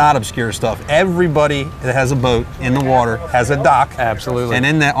 This is not obscure stuff. Everybody that has a boat in the water has a dock. Absolutely. And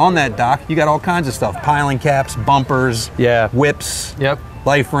in that on that dock, you got all kinds of stuff: piling caps, bumpers, whips. Yep.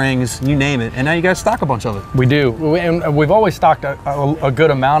 Life rings, you name it, and now you guys stock a bunch of it. We do, and we've always stocked a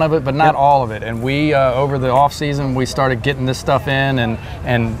good amount of it, but not all of it. And we, over the off season, we started getting this stuff in,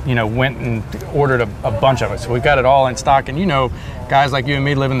 and you know, went and ordered a bunch of it. So we've got it all in stock. And you know, guys like you and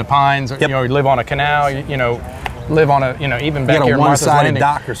me live in the Pines, you know, live on a canal, you know, live on a, you know, even back here in Martha's Landing.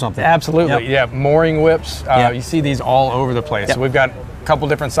 dock or something. Absolutely, yeah. Mooring whips, you see these all over the place. So we've got a couple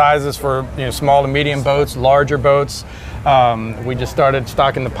different sizes for, you know, small to medium boats, larger boats. We just started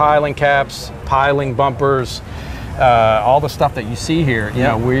stocking the piling caps, piling bumpers, all the stuff that you see here. You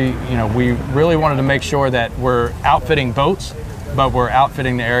know, we really wanted to make sure that we're outfitting boats, but we're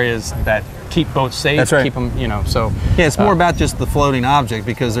outfitting the areas that keep boats safe. That's right. Keep them, you know, so. Yeah, it's more about just the floating object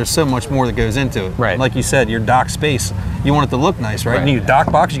because there's so much more that goes into it. Right. Like you said, your dock space, you want it to look nice, right? You need a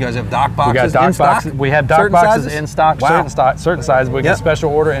dock box. You guys have dock boxes. We got dock boxes. We have dock boxes in stock, certain sizes. We get special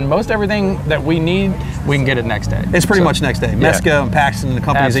order, and most everything that we need, we can get it next day. It's pretty much next day. Mesco and Paxton, the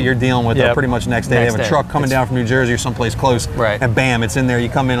companies that you're dealing with, are pretty much next day. They have a truck coming down from New Jersey or someplace close, and bam, it's in there. You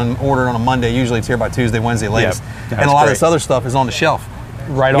come in and order it on a Monday. Usually it's here by Tuesday, Wednesday latest. And a lot of this other stuff is on the shelf.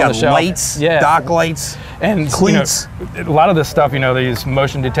 Right on the shelf. Lights, dock lights, and cleats. You know, a lot of this stuff, you know, they use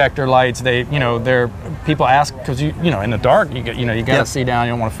motion detector lights. They, you know, people ask because you know, in the dark, you got to see down.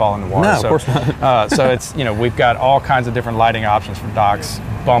 You don't want to fall in the water. No, of course not. So it's, you know, we've got all kinds of different lighting options for docks,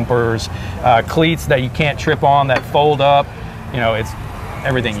 bumpers, cleats that you can't trip on that fold up. You know, it's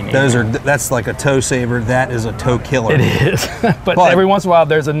everything you need. That's like a toe saver. That is a toe killer. It is. but every once in a while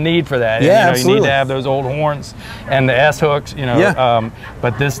there's a need for that. Yeah, and, you know, you need to have those old horns and the S hooks, you know.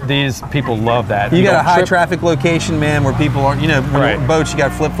 But these people love that. You got a high traffic location, man, where people are, you know, boats, you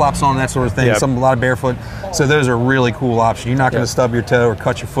got flip flops on, that sort of thing. A lot of barefoot. So those are really cool options. You're not going to stub your toe or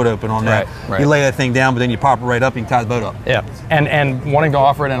cut your foot open on that. You lay that thing down, but then you pop it right up, you can tie the boat up. Yeah, and wanting to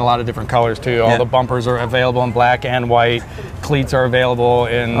offer it in a lot of different colors too. All the bumpers are available in black and white. Cleats are available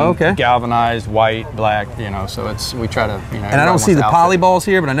in galvanized, white, black, you know, so we try to, you know. And I don't see the poly balls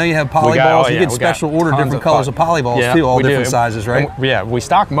here, but I know you have poly balls. You get special order different colors of poly balls too, all different sizes, right? And, we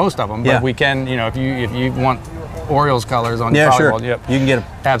stock most of them, but we can, you know, if you want Orioles colors on your poly ball, you can get them.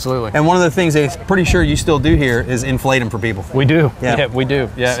 Absolutely. And one of the things I'm pretty sure you still do here is inflate them for people. We do. Yeah, we do.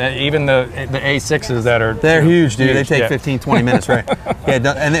 Yeah, even the A6s that are. They're huge, dude. They take 15, 20 minutes, right? And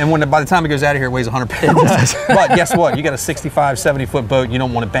by the time it goes out of here, it weighs 100 pounds. But guess what? You got a 65, 70-foot boat. You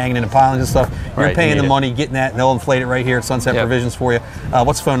don't want it banging into pilings and stuff. You're paying the money, getting that, and they'll inflate it right here at Sunset Provisions for you.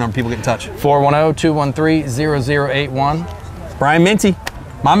 What's the phone number? People get in touch. 410-213-0081. Brian Minty.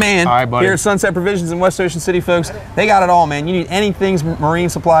 My man, buddy. Here at Sunset Provisions in West Ocean City, folks, they got it all, man. You need anything marine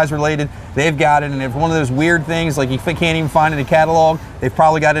supplies related, they've got it. And if one of those weird things, like you can't even find it in the catalog, they've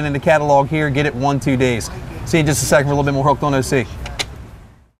probably got it in the catalog here. Get it 1-2 days. See you in just a second for a little bit more Hooked on OC.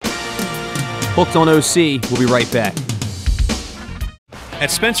 Hooked on OC, we'll be right back. At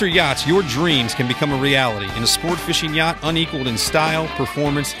Spencer Yachts, your dreams can become a reality in a sport fishing yacht unequaled in style,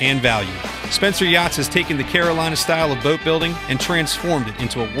 performance, and value. Spencer Yachts has taken the Carolina style of boat building and transformed it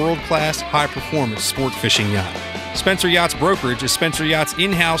into a world-class, high-performance sport fishing yacht. Spencer Yachts Brokerage is Spencer Yachts'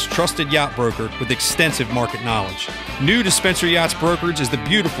 in-house trusted yacht broker with extensive market knowledge. New to Spencer Yachts Brokerage is the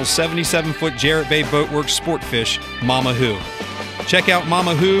beautiful 77-foot Jarrett Bay Boatworks sport fish, Mama Who. Check out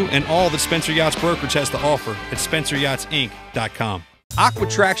Mama Who and all that Spencer Yachts Brokerage has to offer at SpencerYachtsInc.com.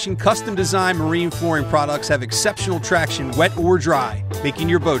 AquaTraction custom designed marine flooring products have exceptional traction, wet or dry, making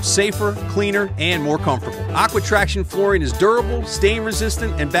your boat safer, cleaner, and more comfortable. AquaTraction flooring is durable, stain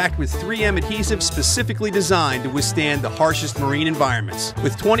resistant, and backed with 3M adhesive specifically designed to withstand the harshest marine environments.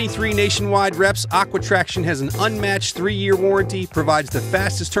 With 23 nationwide reps, AquaTraction has an unmatched 3-year warranty, provides the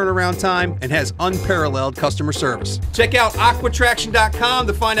fastest turnaround time, and has unparalleled customer service. Check out aquatraction.com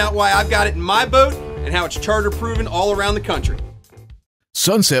to find out why I've got it in my boat and how it's charter proven all around the country.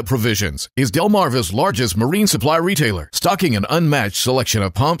 Sunset Provisions is Delmarva's largest marine supply retailer, stocking an unmatched selection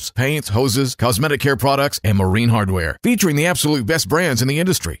of pumps, paints, hoses, cosmetic care products, and marine hardware, featuring the absolute best brands in the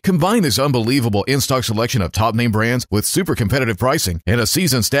industry. Combine this unbelievable in-stock selection of top-name brands with super competitive pricing and a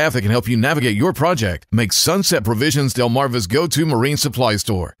seasoned staff that can help you navigate your project. Make Sunset Provisions Delmarva's go-to marine supply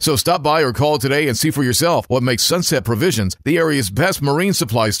store. So stop by or call today and see for yourself what makes Sunset Provisions the area's best marine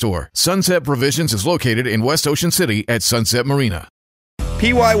supply store. Sunset Provisions is located in West Ocean City at Sunset Marina.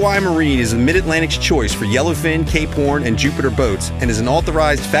 PYY Marine is the Mid-Atlantic's choice for yellowfin, Cape Horn, and Jupiter boats and is an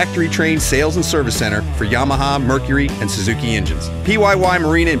authorized factory-trained sales and service center for Yamaha, Mercury, and Suzuki engines. PYY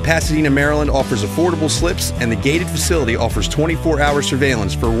Marina in Pasadena, Maryland offers affordable slips, and the gated facility offers 24-hour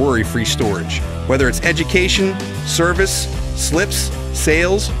surveillance for worry-free storage. Whether it's education, service, slips,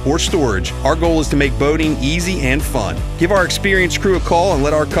 sales, or storage, our goal is to make boating easy and fun. Give our experienced crew a call and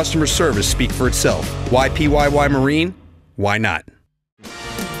let our customer service speak for itself. Why PYY Marine? Why not?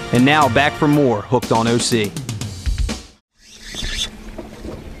 And now back for more Hooked on OC.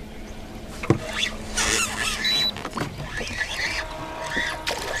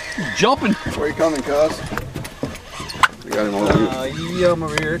 Jumping. Where are you coming, cuz? You got him over here? Yeah, I'm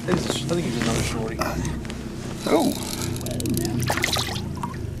over here. I think he's another shorty. Oh.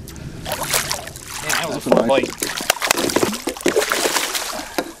 Man, that was a full bite.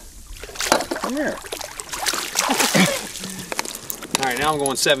 Come here. All right, now I'm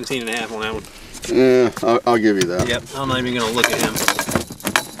going 17 and a half on that one. Yeah, I'll give you that. Yep, I'm not even going to look at him.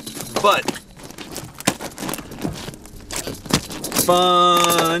 But,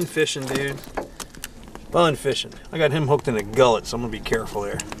 fun fishing, dude. Fun fishing. I got him hooked in a gullet, so I'm going to be careful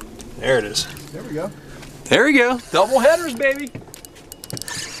there. There it is. There we go. There we go. Double headers, baby.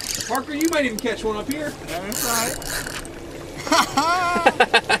 Parker, you might even catch one up here. That's right.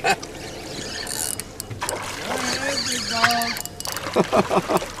 Big dog. Yeah,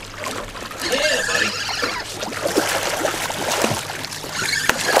 buddy.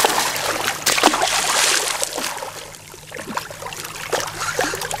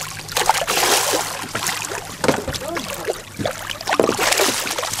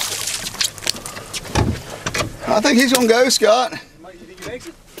 I think he's gonna go, Scott. You think he makes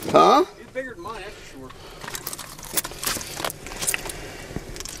it? Huh? He's bigger than mine, that's for sure.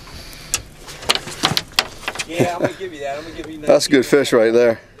 Yeah, I'm gonna give you that. I'm gonna give you that. That's a good fish right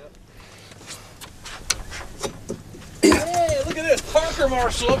there. Hey, look at this. Parker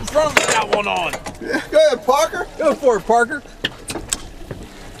Marshall up in front of us got one on. Yeah, go ahead, Parker. Go for it, Parker.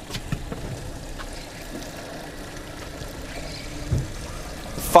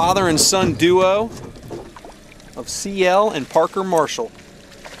 Father and son duo of CL and Parker Marshall.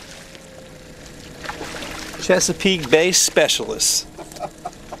 Chesapeake Bay specialists.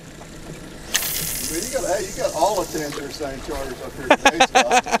 You got all the Tangier Sign charters up here today,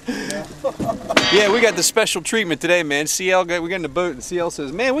 Scott. Yeah, we got the special treatment today, man. CL, we got in the boat and CL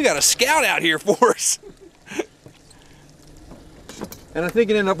says, man, we got a scout out here for us. And I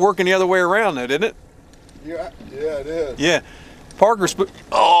think it ended up working the other way around though, didn't it? Yeah, it is. Yeah. Parker's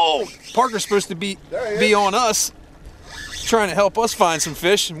supposed to be on us, trying to help us find some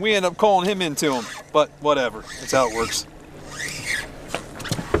fish, and we end up calling him into them. But whatever, that's how it works.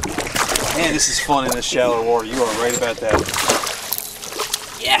 Man, this is fun in this shallow water. You are right about that.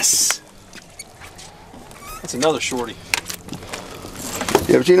 Yes! That's another shorty.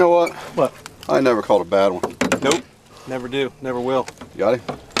 Yeah, but you know what? What? I never caught a bad one. Nope. Never do. Never will. You got him?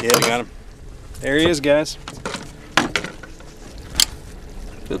 Yeah, I got him. There he is, guys.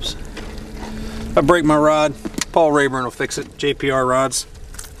 Oops. If I break my rod, Paul Rayburn will fix it. JPR rods.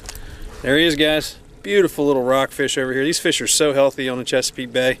 There he is, guys. Beautiful little rockfish over here. These fish are so healthy on the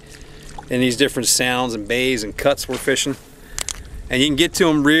Chesapeake Bay. And these different sounds and bays and cuts we're fishing. And you can get to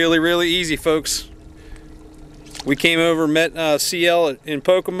them really, really easy, folks. We came over, met CL in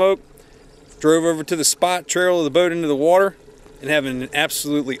Pocomoke, drove over to the spot, trailed the boat into the water, and having an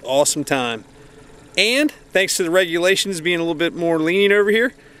absolutely awesome time. And thanks to the regulations being a little bit more lenient over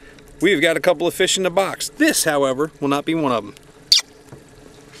here, we've got a couple of fish in the box. This, however, will not be one of them.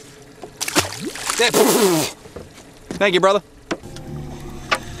 Thank you, brother.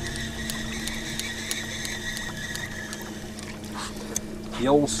 The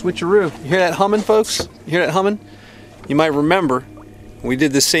old switcheroo. You hear that humming, folks? You hear that humming? You might remember we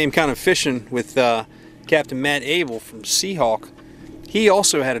did the same kind of fishing with Captain Matt Abel from Seahawk. He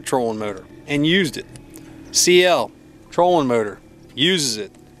also had a trolling motor and used it. CL, trolling motor, uses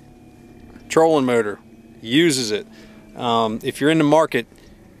it. Trolling motor, uses it. If you're in the market,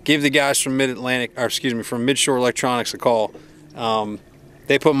 give the guys from Mid-Atlantic, or excuse me, from Midshore Electronics a call.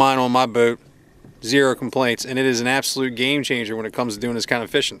 They put mine on my boat, 0 complaints, and it is an absolute game changer when it comes to doing this kind of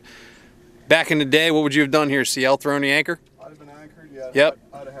fishing. Back in the day, what would you have done here, CL? Thrown the anchor? I'd have been anchored, yeah. Yep.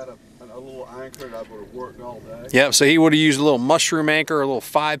 I'd have had a little anchor that I would have worked all day. Yep, so he would have used a little mushroom anchor, a little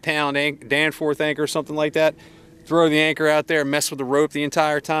 5-pound Danforth anchor, something like that. Throw the anchor out there, mess with the rope the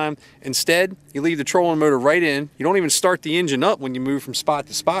entire time. Instead, you leave the trolling motor right in. You don't even start the engine up when you move from spot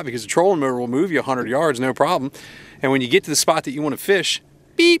to spot because the trolling motor will move you 100 yards, no problem. And when you get to the spot that you want to fish,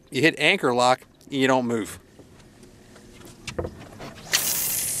 beep, you hit anchor lock, and you don't move.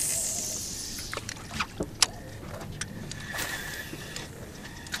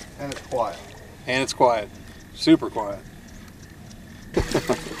 And it's quiet. And it's quiet. Super quiet.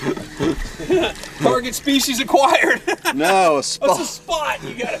 Target species acquired. No, a spot. What's a spot?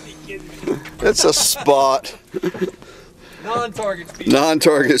 You gotta be kidding me. It's a spot. Non-target species.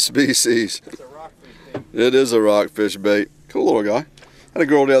 Non-target species. It's a rockfish bait. It is a rockfish bait. Cool little guy. I had a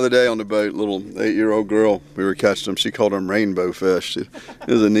girl the other day on the boat, little 8-year-old girl. We were catching them. She called them rainbow fish. It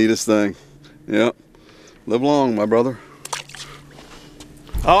was the neatest thing. Yep. Live long, my brother.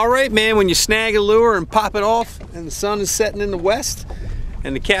 All right, man, when you snag a lure and pop it off and the sun is setting in the west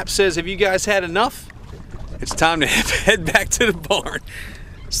and the cap says, have you guys had enough? It's time to head back to the barn.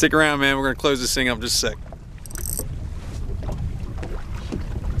 Stick around, man. We're going to close this thing up in just a sec.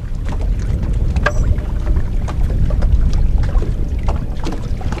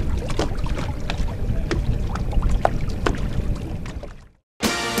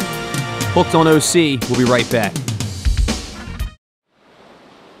 Hooked on OC, we'll be right back.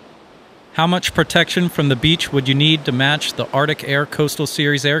 How much protection from the beach would you need to match the Arctic Air Coastal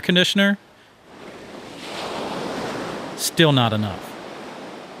Series air conditioner? Still not enough.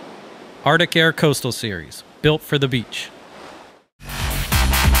 Arctic Air Coastal Series, built for the beach.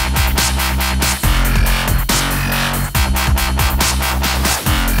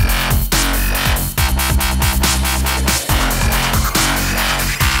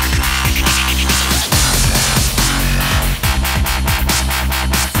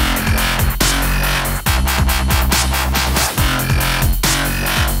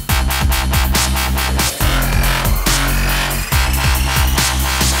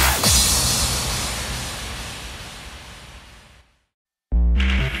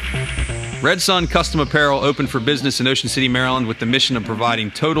 Red Sun Custom Apparel opened for business in Ocean City, Maryland with the mission of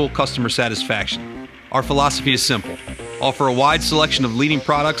providing total customer satisfaction. Our philosophy is simple. Offer a wide selection of leading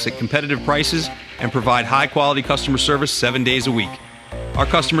products at competitive prices and provide high-quality customer service 7 days a week. Our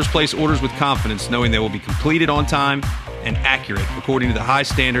customers place orders with confidence knowing they will be completed on time and accurate according to the high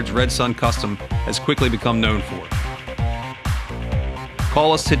standards Red Sun Custom has quickly become known for.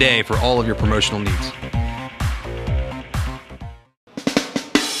 Call us today for all of your promotional needs.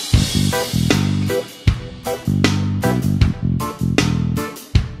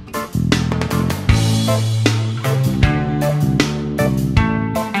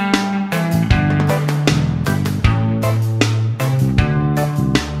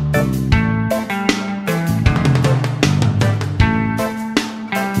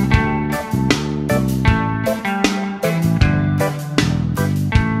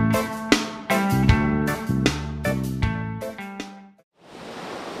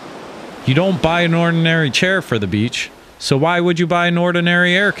 You don't buy an ordinary chair for the beach, so why would you buy an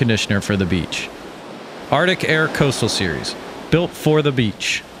ordinary air conditioner for the beach? Arctic Air Coastal Series, built for the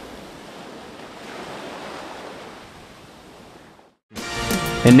beach.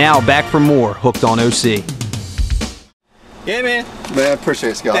 And now back for more Hooked on OC. Yeah, man. Man, I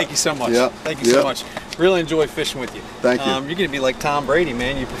appreciate it, Scott. Thank you so much. Yep. Thank you so much. Really enjoy fishing with you. Thank you. You're going to be like Tom Brady,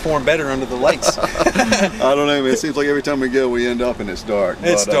 man. You perform better under the lights. I don't know, man. It seems like every time we go, we end up and it's dark.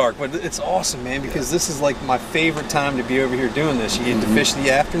 It's dark, but it's awesome, man, because this is like my favorite time to be over here doing this. You get to fish in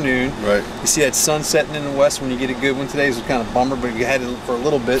the afternoon. Right. You see that sun setting in the west when you get a good one. Today's was kind of bummer, but you had it for a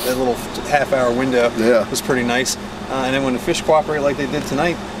little bit. That little half-hour window was pretty nice. And then when the fish cooperate like they did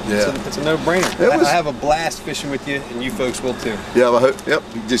tonight, it's a no-brainer. I have a blast fishing with you, and you folks will too. Yeah, I hope. Yep.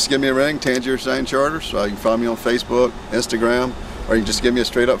 Just give me a ring, Tangier Unscene Charters. You can find me on Facebook, Instagram, or you can just give me a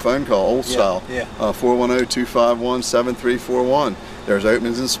straight-up phone call, old style. 410-251-7341. There's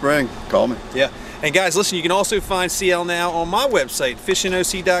openings in spring. Call me. Yeah. And guys, listen, you can also find CL now on my website,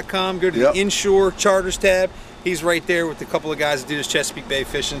 fishingoc.com. Go to the Inshore Charters tab. He's right there with a couple of guys that do this Chesapeake Bay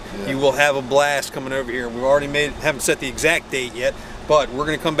fishing. You will have a blast coming over here. We've already haven't set the exact date yet, but we're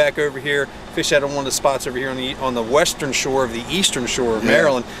going to come back over here, fish out on one of the spots over here on the western shore of the eastern shore of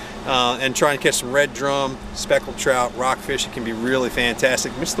Maryland. And try and catch some red drum, speckled trout, rockfish. It can be really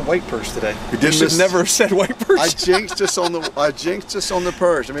fantastic. Missed the white perch today. You should never have said white perch. I jinxed us on the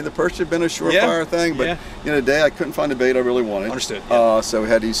perch. I mean, the perch had been a surefire thing, but today I couldn't find the bait I really wanted. Understood. So we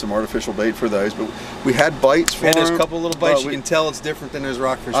had to use some artificial bait for those. But we had bites for them. There's a couple little bites. You can tell it's different than those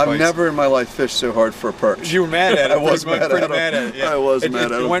rockfish bites. I've never in my life fished so hard for a perch. You were mad at it. I was mad at it. Yeah. I was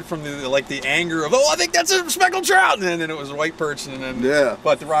mad at it. It went from the anger of, I think that's a speckled trout, and then it was a white perch, and then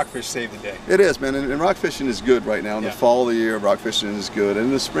but the rockfish saved the day. It is, man, and rock fishing is good right now. In the fall of the year, rock fishing is good, and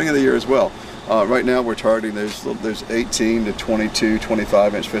in the spring of the year as well. Right now, we're targeting those 18 to 22,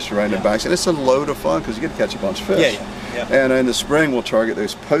 25-inch fish around the banks, and it's a load of fun because you get to catch a bunch of fish. And in the spring, we'll target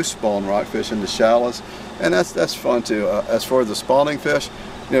those post-spawn rockfish in the shallows, and that's fun too. As far as the spawning fish,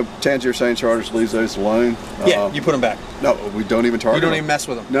 Tangier St. Charters leaves those alone. You put them back. No, we don't even target them. You don't even mess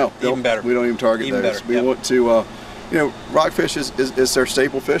with them. No, even better. We don't even target even those. Better. We want to. Rockfish is their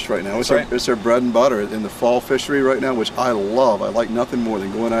staple fish right now. It's their bread and butter in the fall fishery right now, which I love. I like nothing more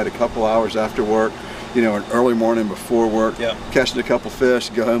than going out a couple hours after work, an early morning before work, catching a couple fish,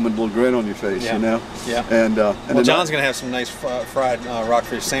 go home with a little grin on your face, And John's going to have some nice fried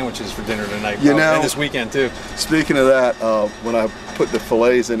rockfish sandwiches for dinner tonight, and this weekend too. Speaking of that, when I put the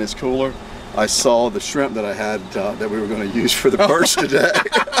fillets in his cooler, I saw the shrimp that I had that we were going to use for the perch today.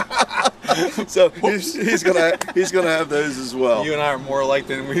 So he's gonna have those as well. You and I are more alike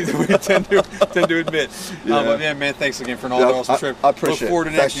than we tend to admit. But man, thanks again for an awesome trip. I appreciate it. Look forward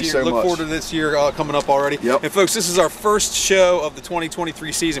to next year. Look forward to this year coming up already. And folks, this is our first show of the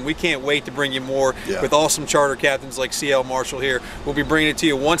 2023 season. We can't wait to bring you more with awesome charter captains like CL Marshall here. We'll be bringing it to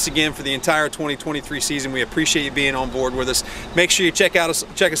you once again for the entire 2023 season. We appreciate you being on board with us. Make sure you check us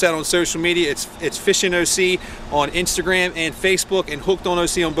out on social media. It's Fishing OC on Instagram and Facebook, and Hooked on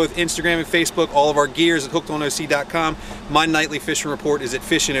OC on both Instagram and Facebook. All of our gear is at hookedonoc.com. My nightly fishing report is at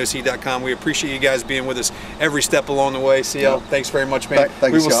fishinoc.com. We appreciate you guys being with us every step along the way. CL, thanks very much, man.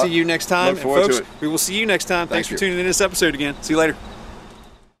 Thank you, we will see you next time. Look forward and folks, to it. We will see you next time. Thanks for tuning in to this episode again. See you later.